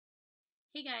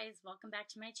Hey guys, welcome back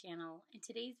to my channel. In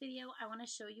today's video, I want to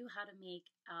show you how to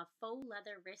make a faux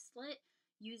leather wristlet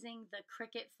using the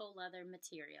Cricut faux leather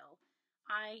material.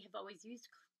 I have always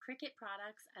used Cricut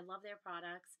products. I love their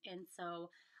products, and so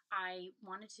I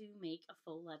wanted to make a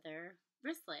faux leather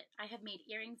wristlet. I have made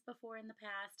earrings before in the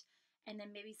past, and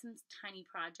then maybe some tiny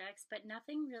projects, but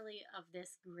nothing really of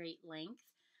this great length.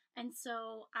 And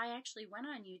so I actually went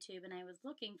on YouTube and I was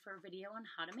looking for a video on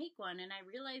how to make one, and I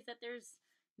realized that there's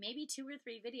maybe 2 or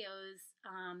 3 videos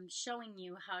showing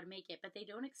you how to make it, but they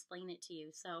don't explain it to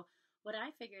you. So what I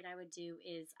figured I would do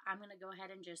is I'm going to go ahead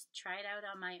and just try it out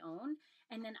on my own,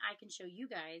 and then I can show you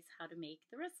guys how to make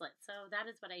the wristlet. So that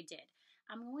is what I did.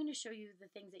 I'm going to show you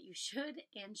the things that you should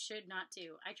and should not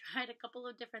do. I tried a couple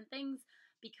of different things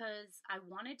because I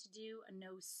wanted to do a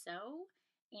no-sew,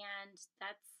 and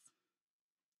that's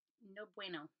no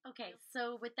bueno. Okay,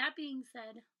 so with that being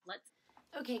said,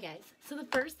 Okay guys, so the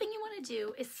first thing you want to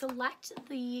do is select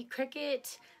the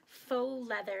Cricut faux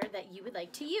leather that you would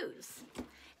like to use.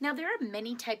 Now there are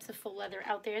many types of faux leather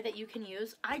out there that you can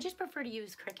use. I just prefer to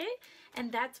use Cricut,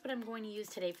 and that's what I'm going to use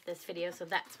today for this video, so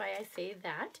that's why I say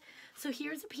that. So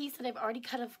here's a piece that I've already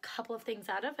cut a couple of things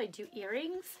out of. I do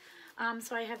earrings,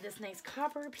 so I have this nice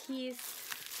copper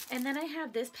piece, and then I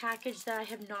have this package that I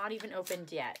have not even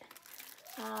opened yet.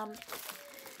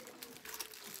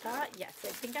 Yes, I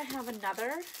think I have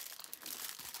another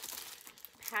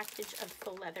package of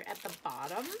faux leather at the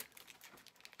bottom.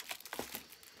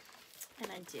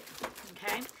 And I do,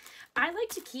 okay? I like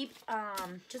to keep,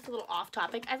 just a little off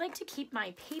topic, I like to keep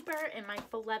my paper and my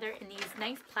faux leather in these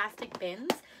nice plastic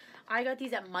bins. I got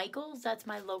these at Michael's. That's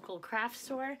my local craft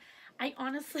store. I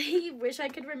honestly wish I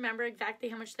could remember exactly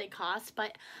how much they cost,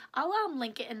 but I'll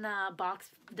link it in the box,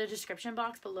 the description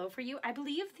box below for you. I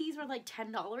believe these were like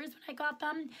 $10 when I got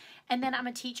them. And then I'm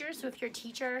a teacher, so if you're a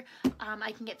teacher,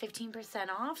 I can get 15%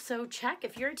 off. So check,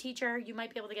 if you're a teacher, you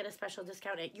might be able to get a special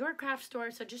discount at your craft store,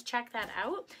 so just check that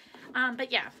out.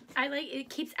 But yeah, it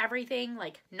keeps everything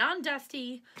like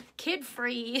non-dusty,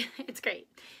 kid-free. It's great.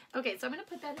 Okay, so I'm gonna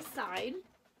put that aside.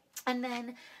 And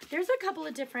then there's a couple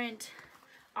of different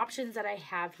options that I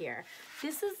have here.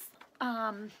 This is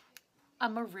a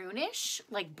maroonish,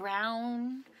 like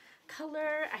brown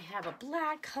color. I have a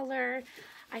black color.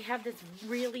 I have this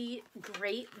really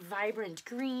great vibrant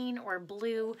green or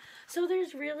blue. So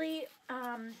there's really,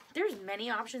 there's many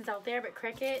options out there, but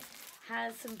Cricut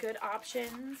has some good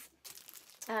options.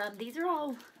 These are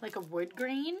all like a wood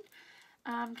grain.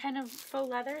 Kind of faux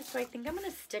leather, so I think I'm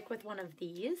going to stick with one of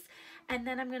these, and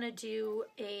then I'm going to do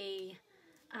a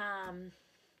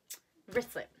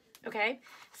wristlet. Okay,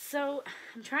 so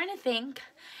I'm trying to think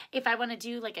if I want to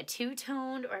do like a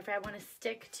two-toned or if I want to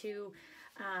stick to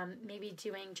maybe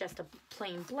doing just a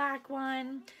plain black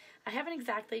one. I haven't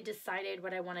exactly decided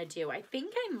what I want to do. I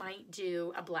think I might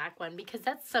do a black one because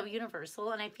that's so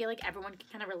universal, and I feel like everyone can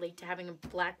kind of relate to having a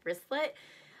black wristlet.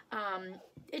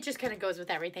 It just kind of goes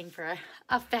with everything for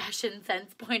a fashion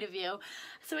sense point of view.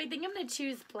 So I think I'm going to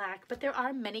choose black, but there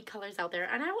are many colors out there.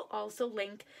 And I will also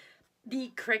link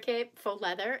the Cricut faux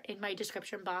leather in my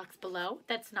description box below.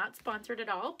 That's not sponsored at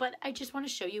all, but I just want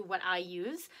to show you what I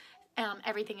use,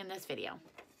 everything in this video.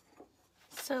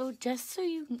 So just so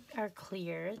you are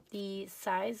clear, the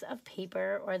size of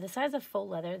paper or the size of faux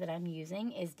leather that I'm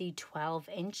using is the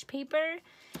 12-inch paper.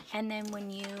 And then when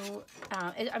you,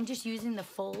 I'm just using the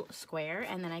full square,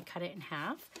 and then I cut it in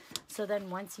half. So then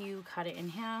once you cut it in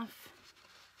half,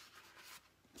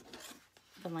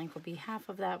 the length will be half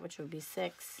of that, which would be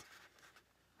 6.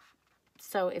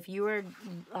 So if you are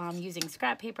using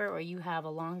scrap paper, or you have a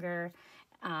longer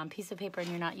piece of paper and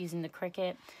you're not using the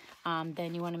Cricut,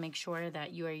 then you want to make sure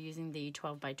that you are using the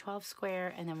 12 by 12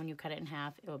 square, and then when you cut it in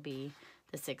half, it will be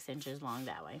the 6 inches long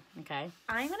that way. Okay,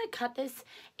 I'm going to cut this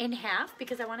in half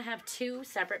because I want to have 2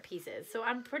 separate pieces. So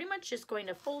I'm pretty much just going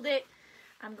to fold it.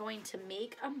 I'm going to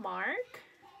make a mark.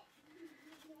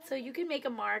 So you can make a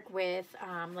mark with,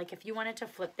 like if you wanted to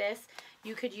flip this,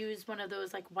 you could use one of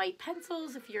those like white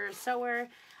pencils if you're a sewer,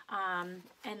 and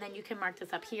then you can mark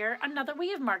this up here. Another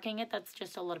way of marking it that's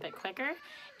just a little bit quicker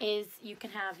is you can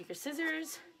have your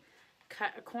scissors,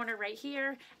 cut a corner right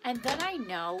here, and then I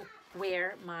know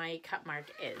where my cut mark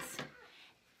is.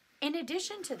 In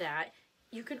addition to that,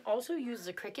 you can also use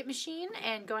the Cricut machine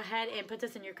and go ahead and put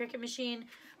this in your Cricut machine,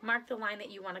 mark the line that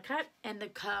you want to cut, and the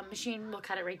machine will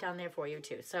cut it right down there for you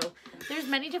too. So there's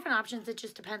many different options. It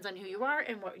just depends on who you are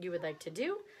and what you would like to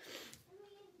do.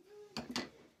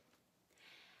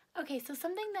 Okay, so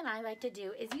something that I like to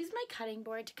do is use my cutting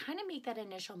board to kind of make that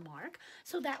initial mark.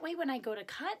 So that way when I go to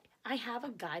cut, I have a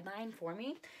guideline for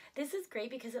me. This is great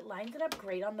because it lines it up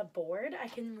great on the board. I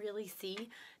can really see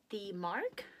the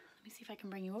mark. Let me see if I can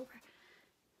bring you over.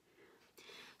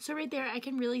 So right there, I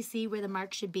can really see where the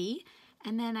mark should be.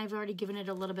 And then I've already given it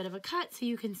a little bit of a cut, so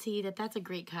you can see that that's a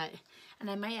great cut. And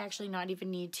I might actually not even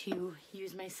need to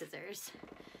use my scissors.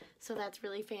 So that's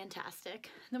really fantastic.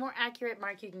 The more accurate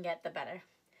mark you can get, the better.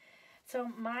 So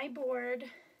my board,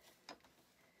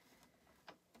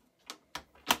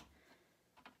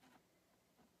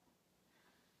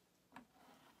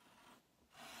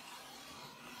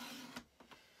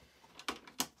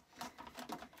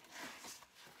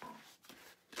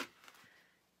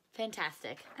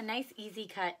 fantastic. A nice easy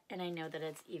cut, and I know that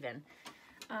it's even.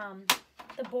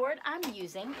 The board I'm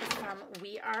using is from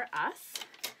We Are Us.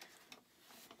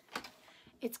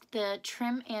 It's the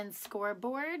trim and score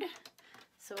board.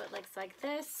 So it looks like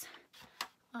this.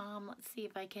 Let's see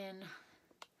if I can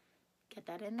get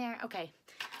that in there. Okay.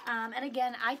 And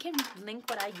again, I can link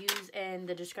what I use in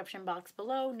the description box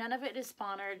below. None of it is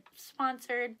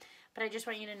sponsored, but I just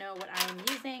want you to know what I am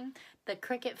using. The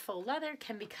Cricut Faux Leather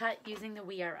can be cut using the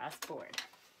We Are Us board.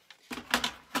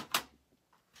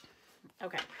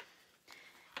 Okay.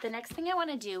 The next thing I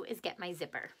want to do is get my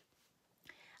zipper.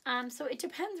 So it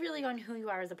depends really on who you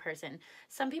are as a person.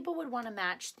 Some people would want to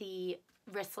match the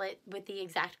wristlet with the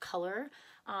exact color.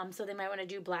 So they might want to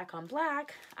do black on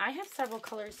black. I have several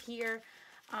colors here.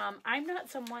 I'm not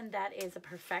someone that is a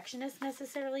perfectionist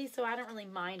necessarily, so I don't really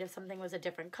mind if something was a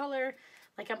different color.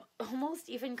 Like, I'm almost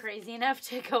even crazy enough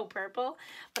to go purple,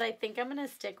 but I think I'm going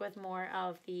to stick with more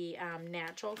of the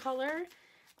natural color,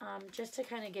 just to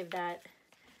kind of give that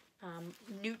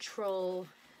neutral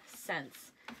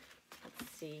sense.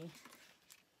 Let's see.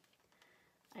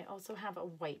 I also have a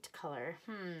white color.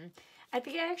 I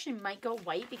think I actually might go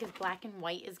white because black and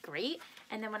white is great.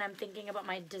 And then when I'm thinking about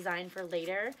my design for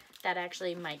later, that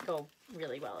actually might go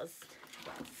really well as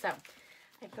well. So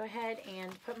I go ahead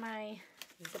and put my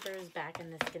zippers back in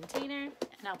this container,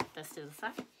 and I'll put this to the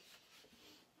side.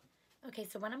 Okay,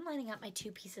 so when I'm lining up my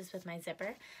two pieces with my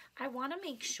zipper, I want to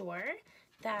make sure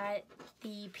that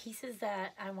the pieces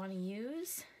that I want to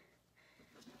use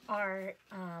are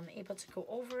able to go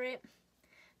over it,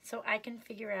 so I can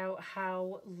figure out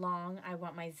how long I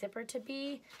want my zipper to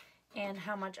be and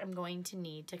how much I'm going to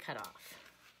need to cut off.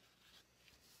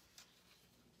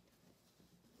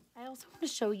 I also want to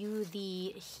show you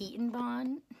the heat and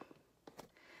bond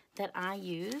that I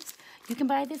use. You can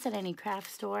buy this at any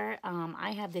craft store.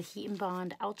 I have the Heat and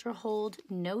Bond Ultra Hold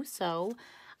No Sew,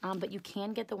 but you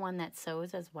can get the one that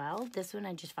sews as well. This one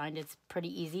I just find it's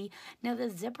pretty easy. Now the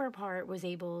zipper part was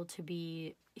able to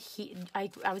be I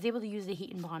was able to use the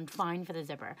Heat and Bond fine for the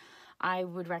zipper. I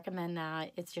would recommend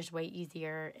that. It's just way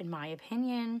easier in my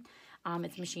opinion.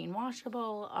 It's machine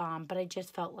washable, but I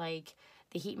just felt like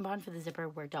the Heat and Bond for the zipper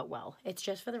worked out well. It's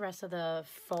just for the rest of the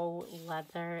faux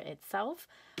leather itself.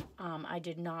 I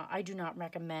do not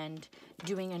recommend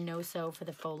doing a no-sew for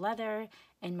the faux leather.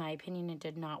 In my opinion, it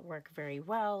did not work very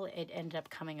well. It ended up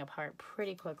coming apart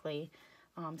pretty quickly.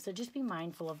 So just be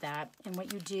mindful of that. And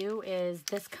what you do is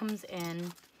this comes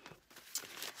in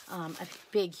a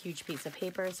big, huge piece of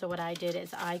paper. So what I did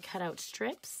is I cut out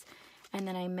strips and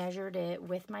then I measured it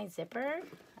with my zipper.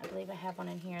 I believe I have one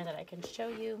in here that I can show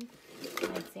you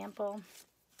an example.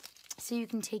 So you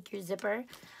can take your zipper,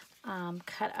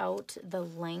 cut out the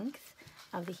length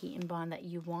of the Heat and Bond that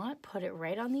you want, put it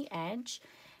right on the edge,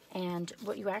 and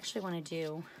what you actually want to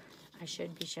do, I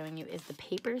should be showing you, is the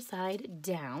paper side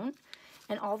down,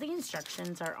 and all the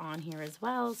instructions are on here as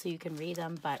well, so you can read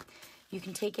them, but you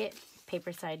can take it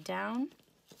paper side down.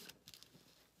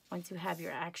 Once you have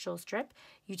your actual strip,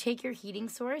 you take your heating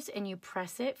source and you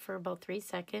press it for about 3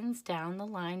 seconds down the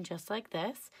line just like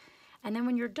this. And then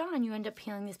when you're done, you end up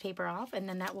peeling this paper off, and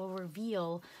then that will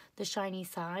reveal the shiny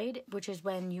side, which is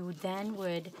when you then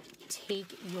would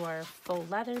take your faux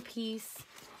leather piece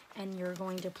and you're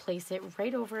going to place it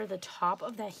right over the top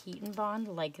of that Heat and Bond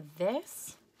like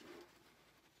this.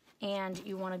 And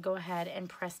you want to go ahead and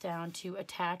press down to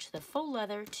attach the faux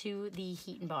leather to the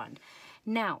Heat and Bond.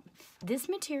 Now, this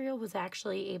material was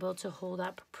actually able to hold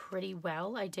up pretty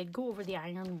well. I did go over the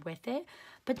iron with it,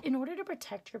 but in order to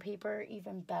protect your paper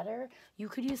even better, you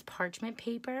could use parchment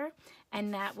paper,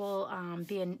 and that will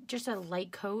be just a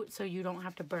light coat so you don't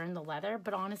have to burn the leather.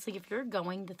 But honestly, if you're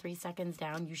going the 3 seconds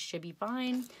down, you should be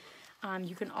fine.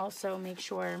 You can also make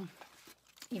sure,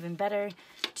 even better,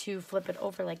 to flip it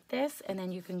over like this, and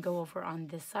then you can go over on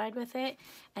this side with it,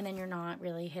 and then you're not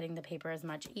really hitting the paper as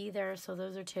much either. So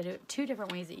those are two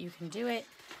different ways that you can do it.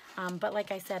 But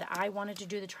like I said, I wanted to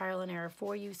do the trial and error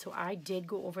for you, so I did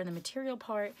go over the material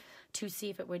part to see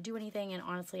if it would do anything, and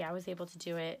honestly I was able to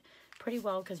do it pretty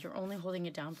well because you're only holding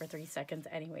it down for 3 seconds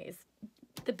anyways.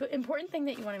 the important thing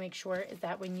that you want to make sure is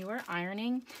that when you are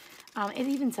ironing, it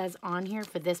even says on here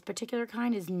for this particular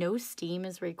kind is no steam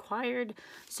is required.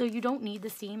 So you don't need the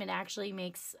steam. It actually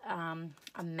makes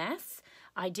a mess.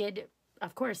 I did,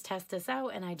 of course, test this out,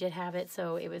 and I did have it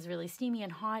so it was really steamy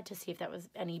and hot to see if that was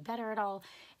any better at all.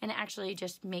 And it actually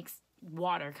just makes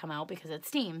water come out because it's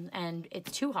steam and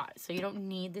it's too hot, so you don't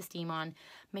need the steam on.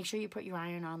 Make sure you put your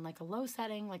iron on like a low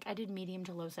setting. Like I did medium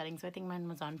to low setting, so I think mine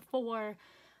was on 4.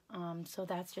 So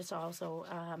that's just also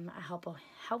a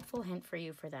helpful hint for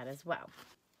you for that as well.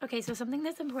 Okay, so something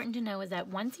that's important to know is that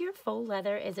once your faux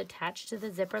leather is attached to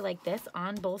the zipper like this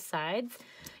on both sides,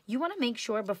 you want to make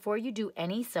sure before you do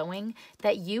any sewing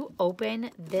that you open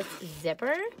this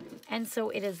zipper, and so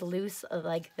it is loose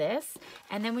like this.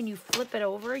 And then when you flip it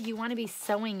over, you want to be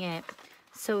sewing it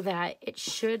so that it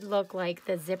should look like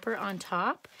the zipper on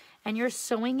top, and you're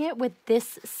sewing it with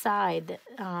this side,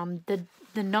 the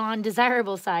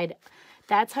non-desirable side.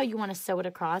 That's how you want to sew it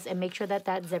across, and make sure that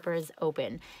that zipper is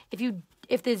open.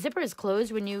 If the zipper is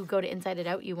closed when you go to inside it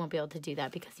out, you won't be able to do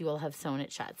that because you will have sewn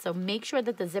it shut. So make sure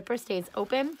that the zipper stays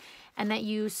open and that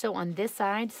you sew on this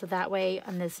side, so that way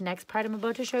on this next part I'm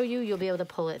about to show you, you'll be able to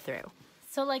pull it through.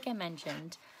 So like I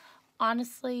mentioned,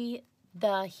 honestly,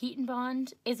 the heat and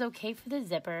bond is okay for the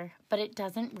zipper, but it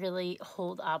doesn't really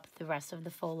hold up the rest of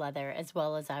the faux leather as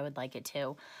well as I would like it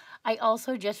to. I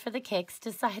also, just for the kicks,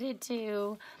 decided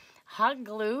to hot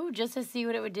glue just to see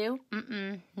what it would do.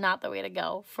 Not the way to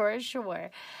go, for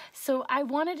sure. So I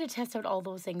wanted to test out all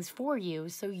those things for you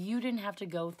so you didn't have to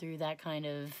go through that kind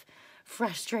of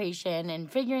frustration and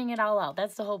figuring it all out.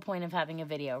 That's the whole point of having a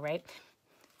video, right?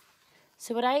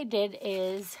 So what I did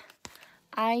is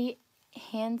I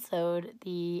hand sewed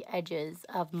the edges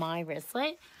of my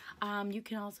wristlet. You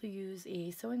can also use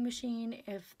a sewing machine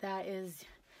if that is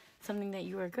something that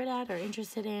you are good at or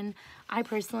interested in. I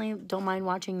personally don't mind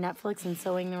watching Netflix and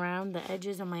sewing around the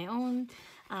edges on my own.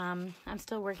 I'm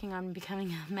still working on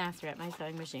becoming a master at my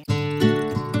sewing machine.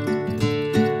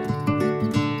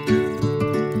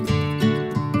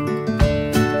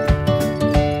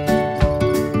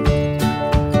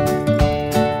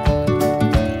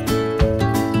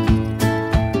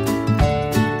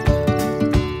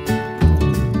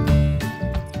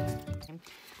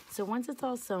 So once it's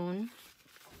all sewn,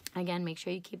 again, make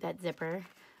sure you keep that zipper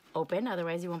open,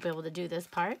 otherwise you won't be able to do this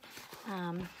part.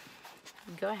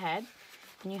 Go ahead,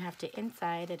 and you have to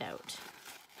inside it out.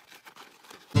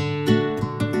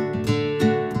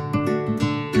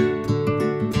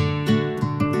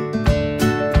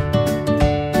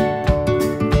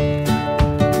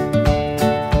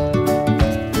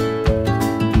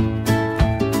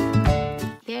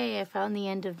 Yay, I found the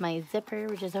end of my zipper,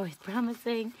 which is always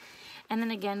promising. And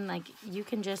then again, like, you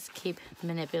can just keep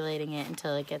manipulating it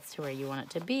until it gets to where you want it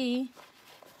to be.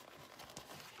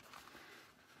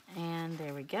 And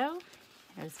there we go.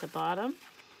 There's the bottom.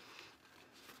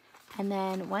 And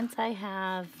then once I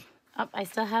have, I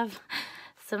still have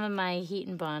some of my heat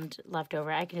and bond left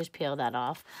over. I can just peel that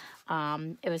off.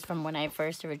 It was from when I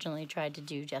first originally tried to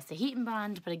do just a heat and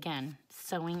bond. But again,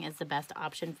 sewing is the best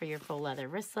option for your faux leather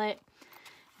wristlet.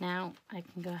 Now I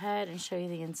can go ahead and show you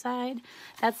the inside.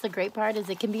 That's the great part, is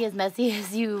it can be as messy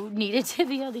as you need it to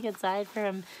be on the inside.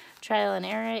 From trial and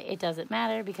error, it doesn't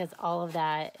matter because all of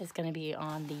that is going to be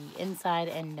on the inside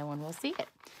and no one will see it.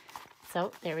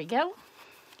 So there we go.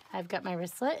 I've got my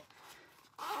wristlet.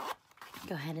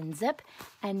 Go ahead and zip.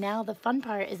 And now the fun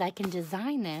part is I can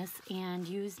design this and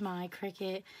use my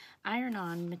Cricut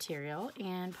iron-on material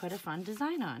and put a fun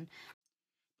design on.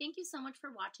 Thank you so much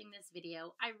for watching this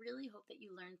video. I really hope that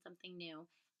you learned something new.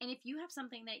 And if you have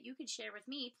something that you could share with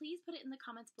me, please put it in the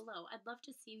comments below. I'd love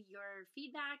to see your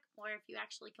feedback, or if you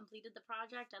actually completed the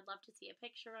project, I'd love to see a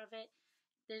picture of it.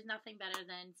 There's nothing better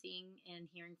than seeing and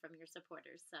hearing from your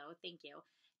supporters, so thank you.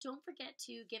 Don't forget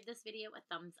to give this video a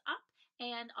thumbs up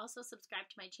and also subscribe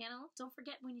to my channel. Don't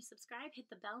forget, when you subscribe,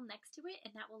 hit the bell next to it,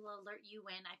 and that will alert you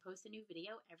when I post a new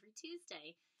video every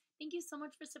Tuesday. Thank you so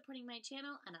much for supporting my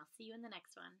channel, and I'll see you in the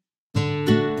next one.